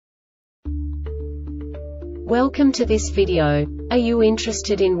Welcome to this video. Are you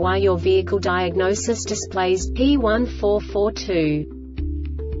interested in why your vehicle diagnosis displays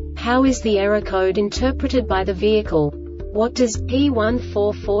P1442? How is the error code interpreted by the vehicle? What does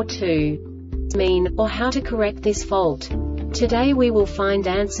P1442 mean, or how to correct this fault? Today we will find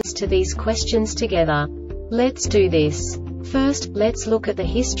answers to these questions together. Let's do this. First, let's look at the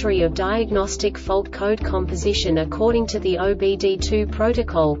history of diagnostic fault code composition according to the OBD2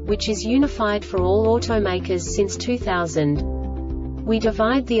 protocol, which is unified for all automakers since 2000. We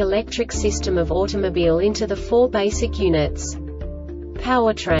divide the electric system of automobile into the four basic units: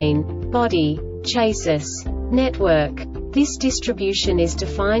 powertrain, body, chassis, network. This distribution is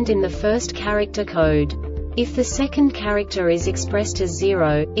defined in the first character code. If the second character is expressed as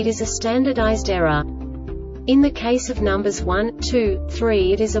 0, it is a standardized error. In the case of numbers 1, 2,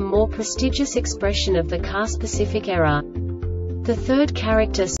 3, it is a more prestigious expression of the car-specific error. The third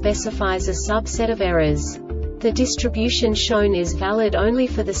character specifies a subset of errors. The distribution shown is valid only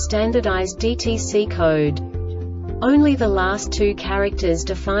for the standardized DTC code. Only the last two characters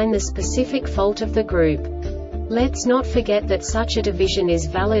define the specific fault of the group. Let's not forget that such a division is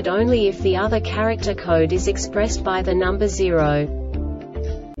valid only if the other character code is expressed by the number 0.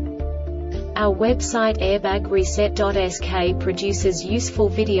 Our website airbagreset.sk produces useful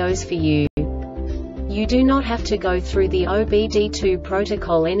videos for you. You do not have to go through the OBD2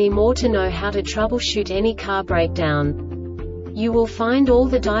 protocol anymore to know how to troubleshoot any car breakdown. You will find all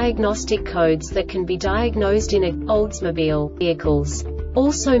the diagnostic codes that can be diagnosed in Oldsmobile vehicles.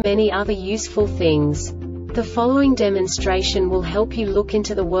 Also many other useful things. The following demonstration will help you look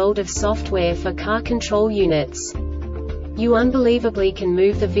into the world of software for car control units. You unbelievably can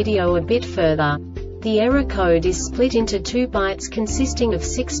move the video a bit further. The error code is split into 2 bytes consisting of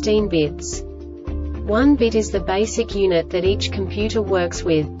 16 bits. 1 bit is the basic unit that each computer works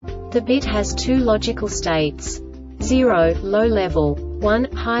with. The bit has 2 logical states: 0, low level,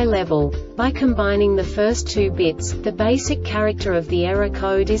 1, high level. By combining the first 2 bits, the basic character of the error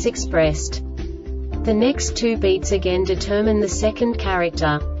code is expressed. The next 2 beats again determine the second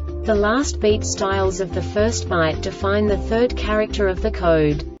character. The last beat styles of the first byte define the third character of the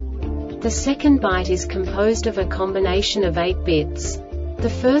code. The second byte is composed of a combination of 8 bits.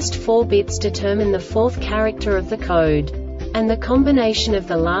 The first 4 bits determine the fourth character of the code. And the combination of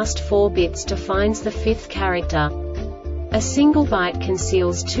the last 4 bits defines the fifth character. A single byte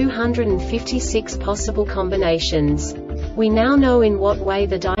conceals 256 possible combinations. We now know in what way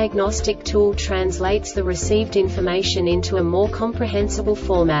the diagnostic tool translates the received information into a more comprehensible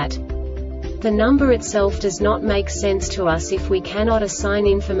format. The number itself does not make sense to us if we cannot assign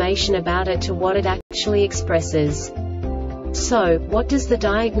information about it to what it actually expresses. So, what does the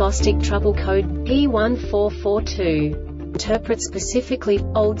diagnostic trouble code P1442 interpret specifically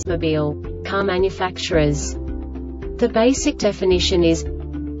for Oldsmobile car manufacturers? The basic definition is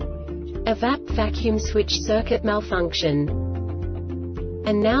EVAP vacuum switch circuit malfunction.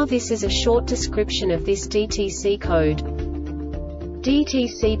 And now this is a short description of this DTC code.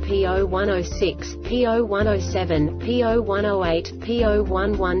 DTC P0106, P0107, P0108,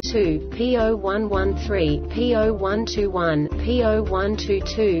 P0112, P0113, P0121,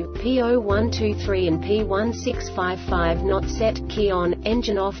 P0122, P0123 and P1655 not set. Key on,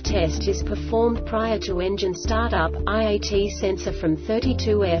 engine off test is performed prior to engine startup, IAT sensor from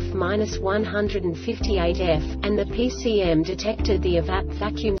 32F-158F, and the PCM detected the EVAP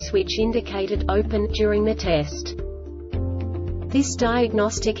vacuum switch indicated open during the test. This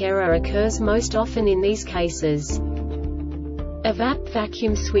diagnostic error occurs most often in these cases: EVAP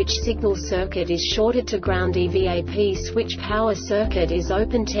vacuum switch signal circuit is shorted to ground, EVAP switch power circuit is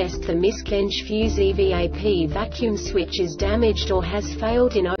open, test the misc-eng fuse, EVAP vacuum switch is damaged or has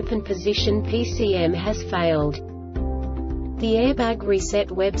failed in open position, PCM has failed. The Airbag Reset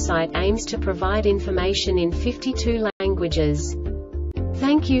website aims to provide information in 52 languages.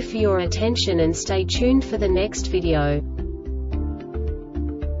 Thank you for your attention and stay tuned for the next video.